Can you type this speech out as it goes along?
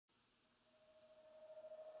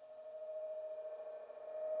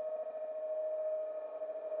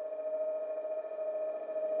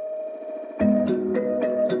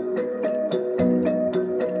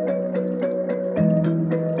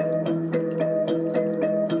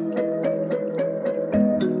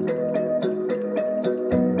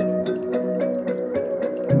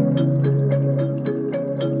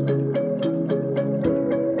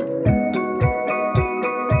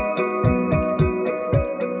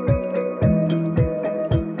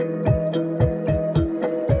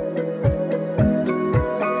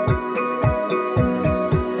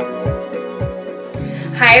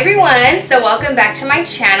Hi everyone, so welcome back to my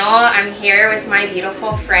channel. I'm here with my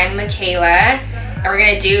beautiful friend Michaela and we're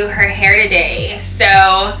gonna do her hair today. So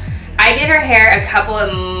I did her hair a couple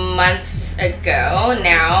of months ago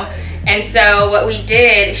now, and so what we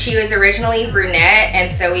did, she was originally brunette,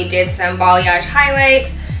 and so we did some balayage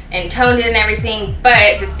highlights and toned it and everything,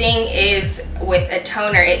 but the thing is with a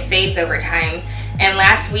toner it fades over time. And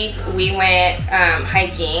last week we went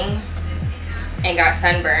hiking and got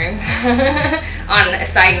sunburned on a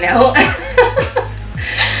side note.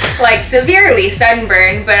 Like severely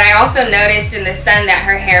sunburned, but I also noticed in the sun that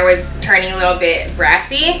her hair was turning a little bit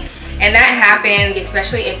brassy, and that happens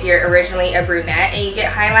especially if you're originally a brunette and you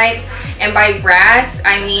get highlights. And by brass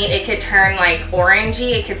I mean it could turn like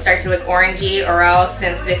orangey, it could start to look orangey, or else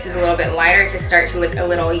since this is a little bit lighter it could start to look a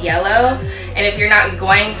little yellow. And if you're not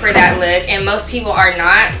going for that look, and most people are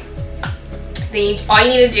not, then all you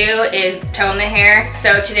need to do is tone the hair.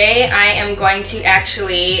 So today I am going to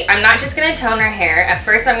I'm not just going to tone her hair. At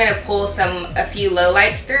first I'm going to pull a few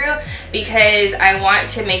lowlights through because I want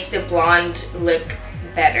to make the blonde look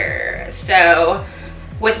better. So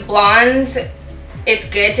with blondes, it's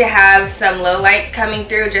good to have some lowlights coming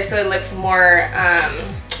through just so it looks more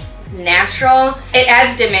natural. It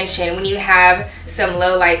adds dimension when you have some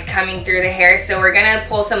lowlights coming through the hair. So we're gonna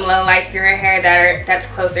pull some lowlights through her hair that's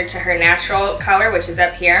closer to her natural color, which is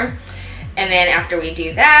up here. And then after we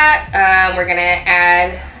do that, we're gonna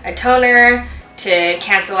add a toner to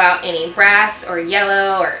cancel out any brass or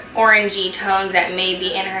yellow or orangey tones that may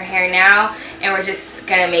be in her hair now, and we're just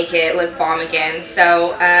gonna make it look bomb again.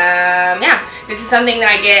 So yeah, this is something that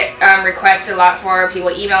I get requests a lot for. People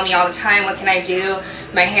email me all the time, what can I do?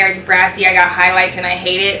 My hair is brassy, I got highlights and I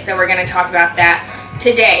hate it. So we're gonna talk about that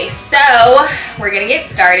today. So we're gonna get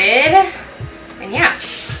started, and yeah.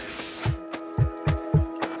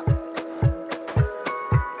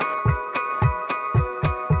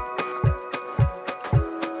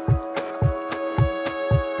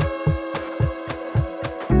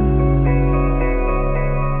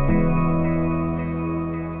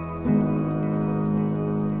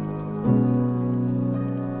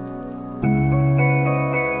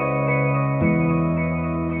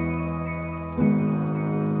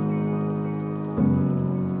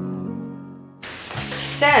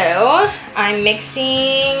 So I'm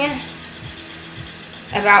mixing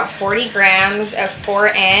about 40 grams of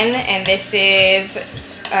 4N, and this is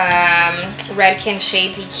Redken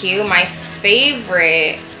Shades EQ, my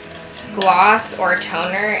favorite gloss or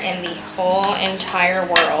toner in the whole entire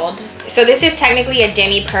world. So this is technically a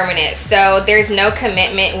demi-permanent, so there's no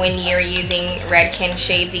commitment when you're using Redken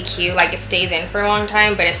Shades EQ. Like, it stays in for a long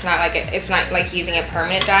time, but it's not like using a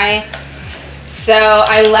permanent dye. So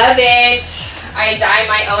I love it. I dye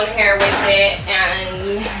my own hair with it,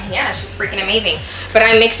 and yeah, it's just freaking amazing. But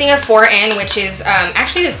I'm mixing a 4N, which is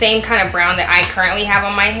actually the same kind of brown that I currently have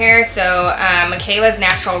on my hair. So Michaela's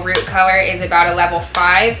natural root color is about a level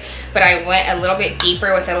 5, but I went a little bit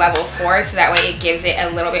deeper with a level 4, so that way it gives it a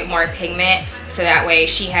little bit more pigment, so that way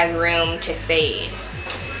she has room to fade.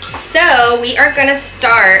 So we are gonna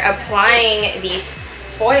start applying these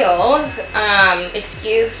foils.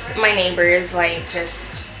 Excuse my neighbors, like, just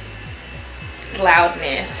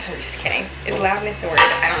loudness. I'm just kidding. Is loudness a word?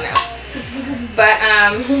 I don't know.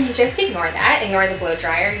 But just ignore that. Ignore the blow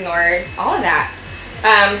dryer. Ignore all of that.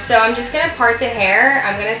 So I'm just gonna part the hair.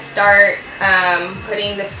 I'm gonna start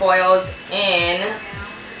putting the foils in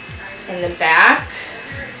the back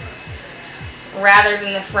rather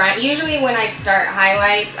than the front. Usually when I'd start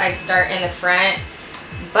highlights, I'd start in the front,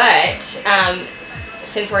 but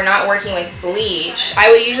since we're not working with bleach, I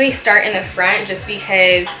would usually start in the front, just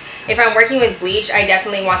because if I'm working with bleach, I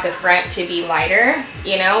definitely want the front to be lighter,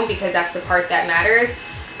 you know, because that's the part that matters.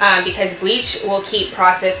 Because bleach will keep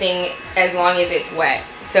processing as long as it's wet.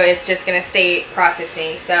 So it's just going to stay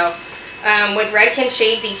processing. So with Redken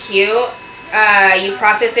Shades EQ, you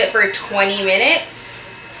process it for 20 minutes.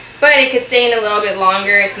 But it could stay in a little bit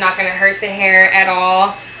longer. It's not going to hurt the hair at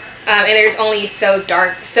all. And there's only so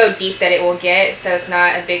deep that it will get. So it's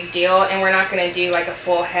not a big deal. And we're not going to do like a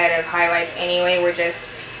full head of highlights anyway. We're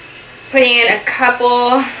just putting in a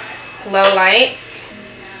couple low lights.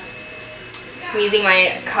 I'm using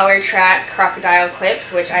my Colortrak crocodile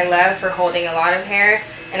clips, which I love for holding a lot of hair,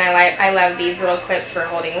 and I love these little clips for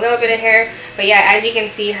holding a little bit of hair. But yeah, as you can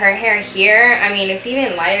see, her hair here, I mean, it's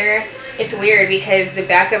even lighter. It's weird because the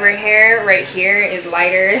back of her hair right here is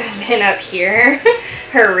lighter than up here,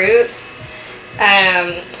 her roots,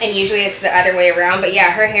 and usually it's the other way around. But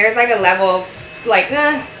yeah, her hair is like a level,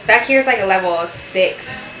 back here is like a level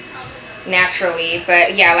 6 naturally.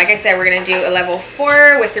 But yeah, like I said, we're gonna do a level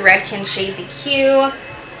 4 with the Redken Shades EQ.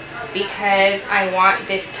 because I want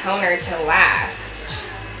this toner to last,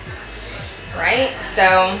 right?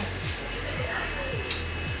 So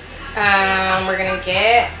we're gonna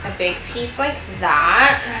get a big piece like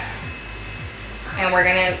that, and we're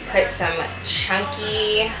gonna put some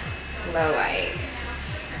chunky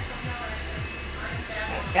lowlights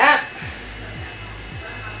like that.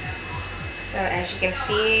 So as you can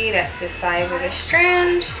see, that's the size of the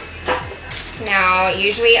strand. Now,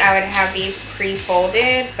 usually I would have these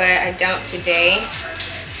pre-folded, but I don't today,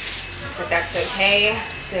 but that's okay.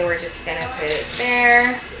 So we're just gonna put it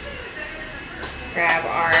there. Grab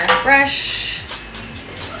our brush.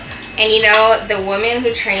 And you know, the woman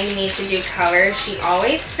who trained me to do colors, she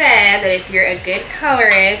always said that if you're a good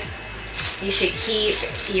colorist, you should keep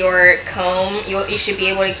your comb, you should be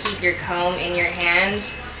able to keep your comb in your hand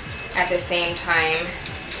at the same time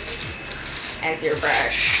as your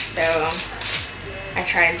brush. So I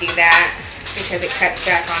try to do that because it cuts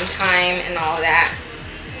back on time and all that.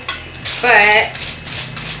 But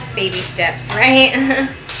baby steps, right?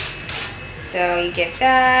 So you get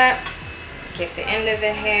that, get the end of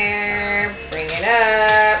the hair, bring it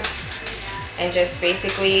up, and just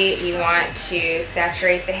basically you want to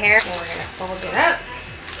saturate the hair. And we're gonna fold it up.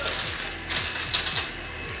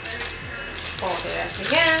 Fold it up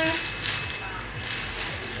again.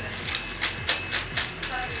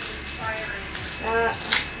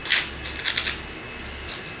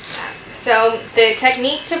 So the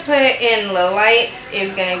technique to put in lowlights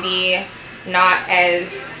is going to be not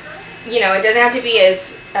as, you know, it doesn't have to be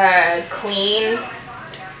as clean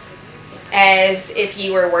as if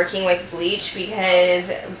you were working with bleach, because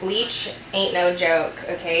bleach ain't no joke,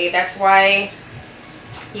 okay? That's why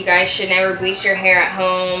you guys should never bleach your hair at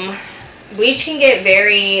home. Bleach can get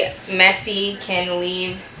very messy, can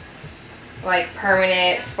leave like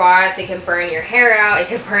permanent spots. It can burn your hair out. It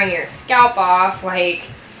can burn your scalp off. Like,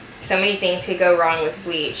 so many things could go wrong with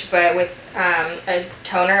bleach. But with a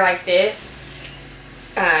toner like this,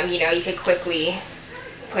 you know, you could quickly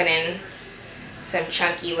put in some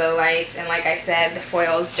chunky lowlights. And like I said, the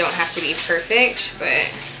foils don't have to be perfect, but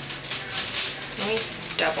let me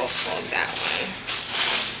double fold that one.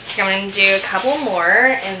 I'm going to do a couple more,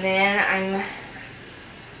 and then I'm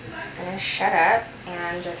going to shut up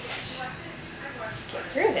and just get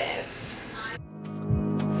through this.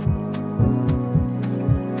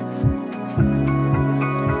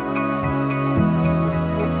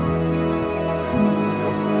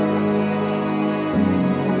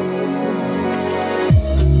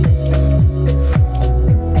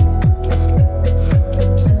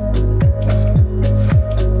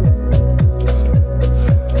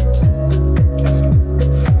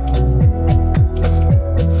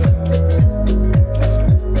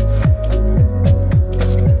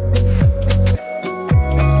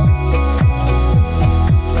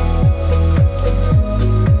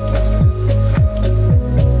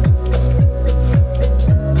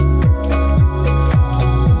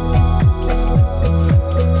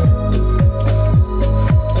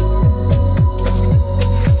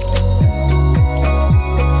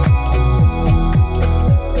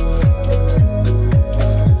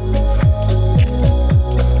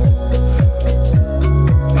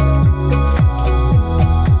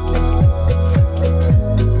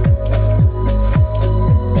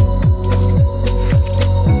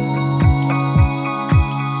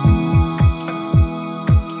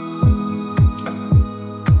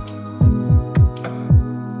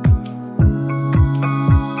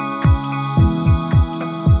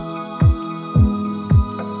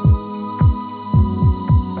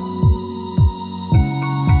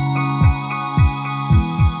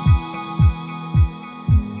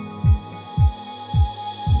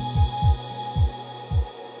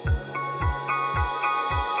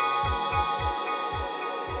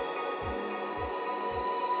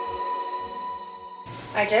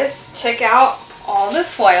 I just took out all the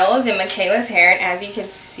foils in Michaela's hair, and as you can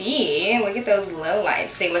see, look at those low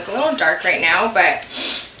lights. They look a little dark right now, but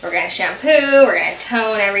we're going to shampoo, we're going to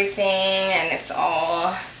tone everything, and it's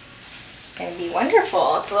all going to be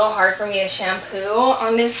wonderful. It's a little hard for me to shampoo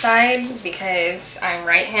on this side because I'm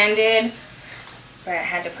right-handed, but I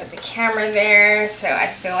had to put the camera there, so I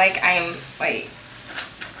feel like I'm like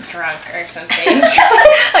drunk or something.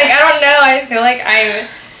 Like, I don't know, I feel like I'm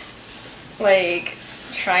like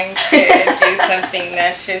trying to do something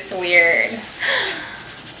that's just weird.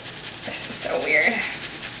 This is so weird.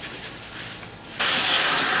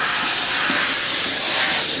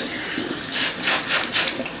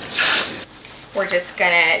 We're just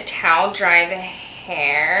gonna towel dry the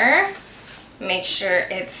hair. Make sure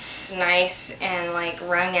it's nice and like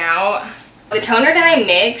wrung out. The toner that I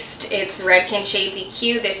mixed, it's Redken Shades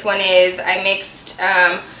EQ. This one is, I mixed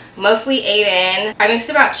mostly 8 in. I mixed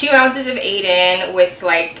about 2 ounces of 8 in with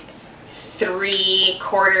like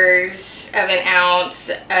 3/4 of an ounce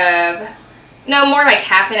of, no, more like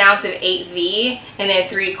 ½ ounce of 8V, and then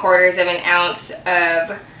 3/4 of an ounce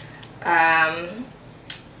of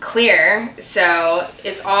clear. So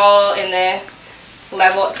it's all in the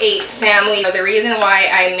level 8 family. So the reason why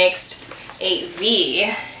I mixed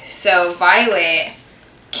 8V, so violet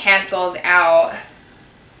cancels out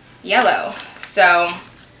yellow, so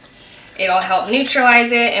it'll help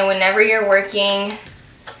neutralize it. And whenever you're working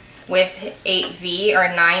with 8V or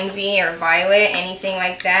 9V or violet, anything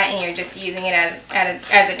like that, and you're just using it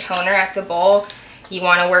as a toner at the bowl, you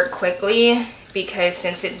want to work quickly, because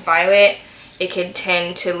since it's violet, it could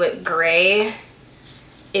tend to look gray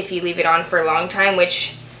if you leave it on for a long time,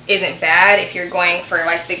 which isn't bad if you're going for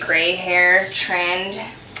like the gray hair trend,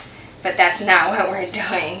 but that's not what we're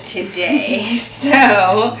doing today.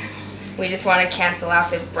 So we just want to cancel out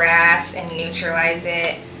the brass and neutralize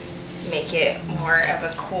it, make it more of a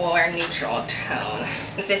cooler neutral tone.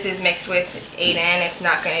 Since this is mixed with 8 in, it's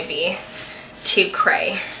not going to be too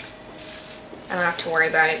cray. I don't have to worry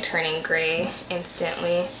about it turning gray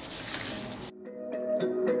instantly.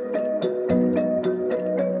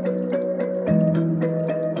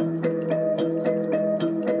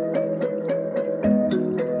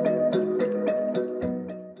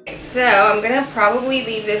 So I'm gonna probably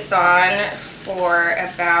leave this on for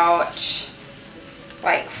about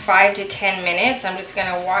like 5 to 10 minutes. I'm just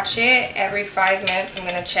gonna watch it every 5 minutes. I'm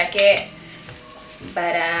gonna check it,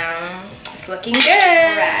 but it's looking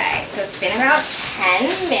good. Right, so it's been about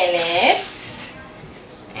 10 minutes,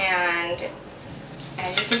 and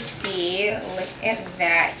as you can see, look at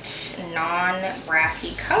that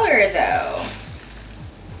non-brassy color though.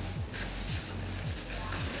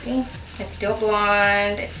 See? It's still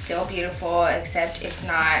blonde, it's still beautiful, except it's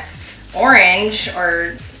not orange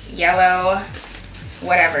or yellow,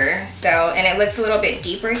 whatever. So, and it looks a little bit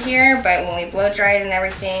deeper here, but when we blow dry it and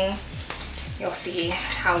everything, you'll see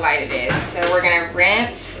how light it is. So we're gonna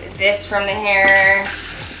rinse this from the hair,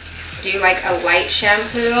 do like a light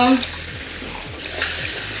shampoo,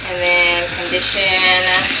 and then condition,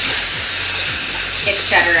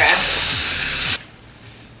 etc.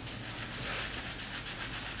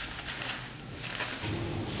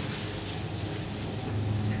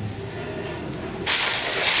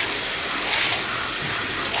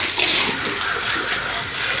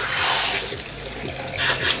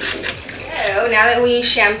 So now that we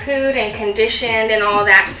shampooed and conditioned and all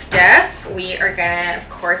that stuff, we are gonna, of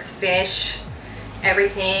course, finish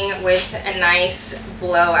everything with a nice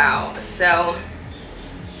blowout. So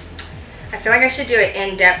I feel like I should do an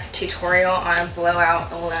in-depth tutorial on a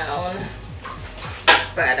blowout alone.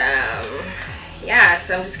 But yeah,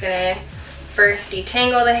 so I'm just gonna first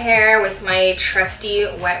detangle the hair with my trusty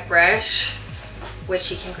wet brush,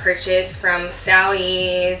 which you can purchase from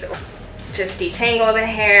Sally's. Just detangle the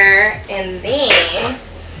hair, and then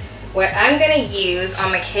what I'm going to use on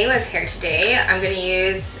Michaela's hair today, I'm going to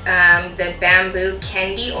use the bamboo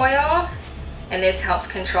Kendi oil, and this helps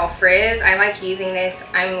control frizz. I like using this.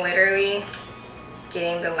 I'm literally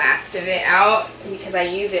getting the last of it out because I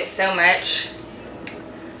use it so much.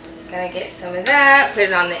 Gonna get some of that, put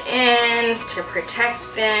it on the ends to protect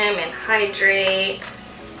them and hydrate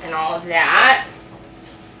and all of that.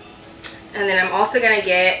 And then I'm also gonna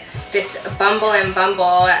get this Bumble and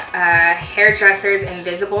Bumble Hairdresser's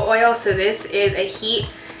Invisible Oil. So this is a heat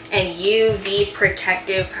and UV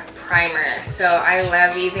protective primer. So I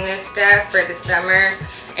love using this stuff for the summer.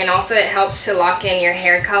 And also it helps to lock in your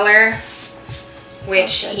hair color,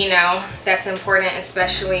 which, you know, that's important,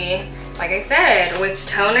 especially, like I said, with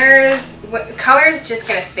toners, color's just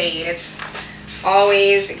gonna fade. It's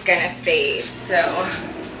always gonna fade. So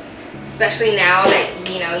especially now that,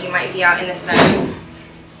 you know, you might be out in the sun.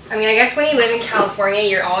 I mean, I guess when you live in California,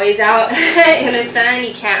 you're always out in the sun.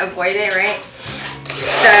 You can't avoid it, right?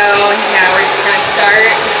 So, yeah, we're just gonna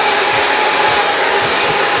start.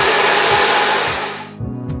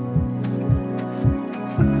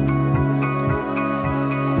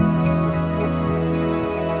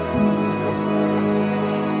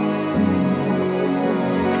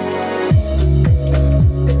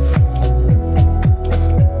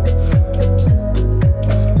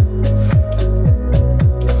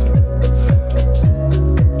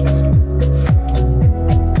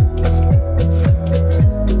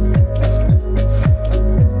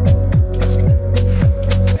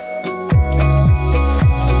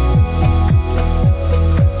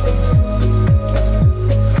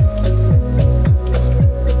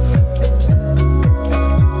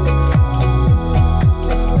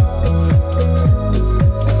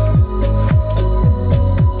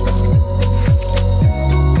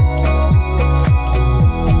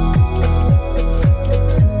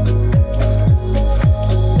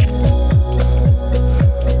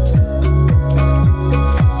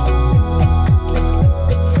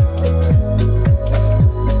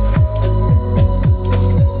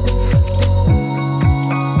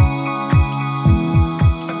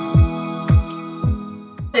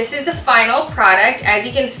 this is the final product. As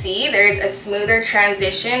you can see, there's a smoother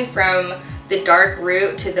transition from the dark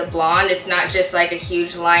root to the blonde. It's not just like a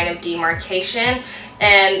huge line of demarcation.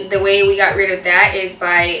 And the way we got rid of that is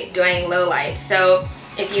by doing low light. So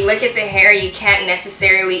if you look at the hair, you don't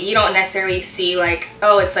necessarily see like,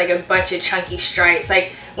 oh, it's like a bunch of chunky stripes.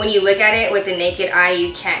 Like when you look at it with the naked eye,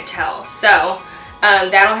 you can't tell. So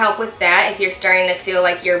that'll help with that if you're starting to feel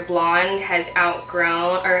like your blonde has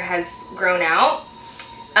outgrown or has grown out.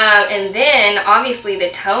 And then obviously the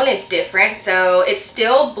tone is different, so it's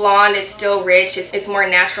still blonde, it's still rich, it's more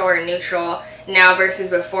natural or neutral now versus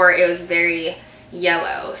before it was very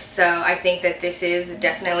yellow. So I think that this is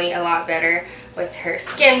definitely a lot better with her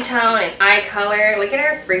skin tone and eye color. Look at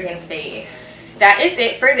her freaking face. That is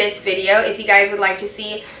it for this video. If you guys would like to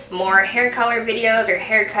see more hair color videos or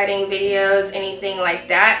hair cutting videos, anything like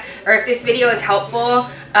that, or if this video is helpful,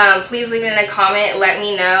 please leave it in a comment. Let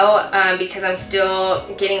me know because I'm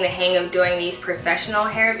still getting the hang of doing these professional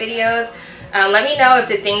hair videos. Let me know if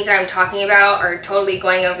the things that I'm talking about are totally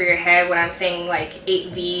going over your head when I'm saying like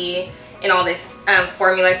 8V and all this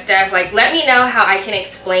formula stuff. Like, let me know how I can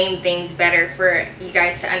explain things better for you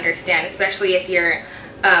guys to understand, especially if you're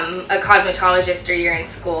a cosmetologist or you're in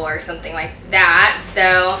school or something like that.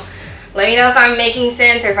 So let me know if I'm making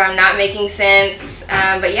sense or if I'm not making sense.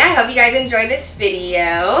 But yeah, I hope you guys enjoyed this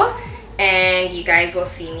video, and you guys will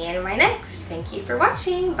see me in my next. Thank you for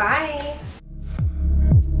watching. Bye.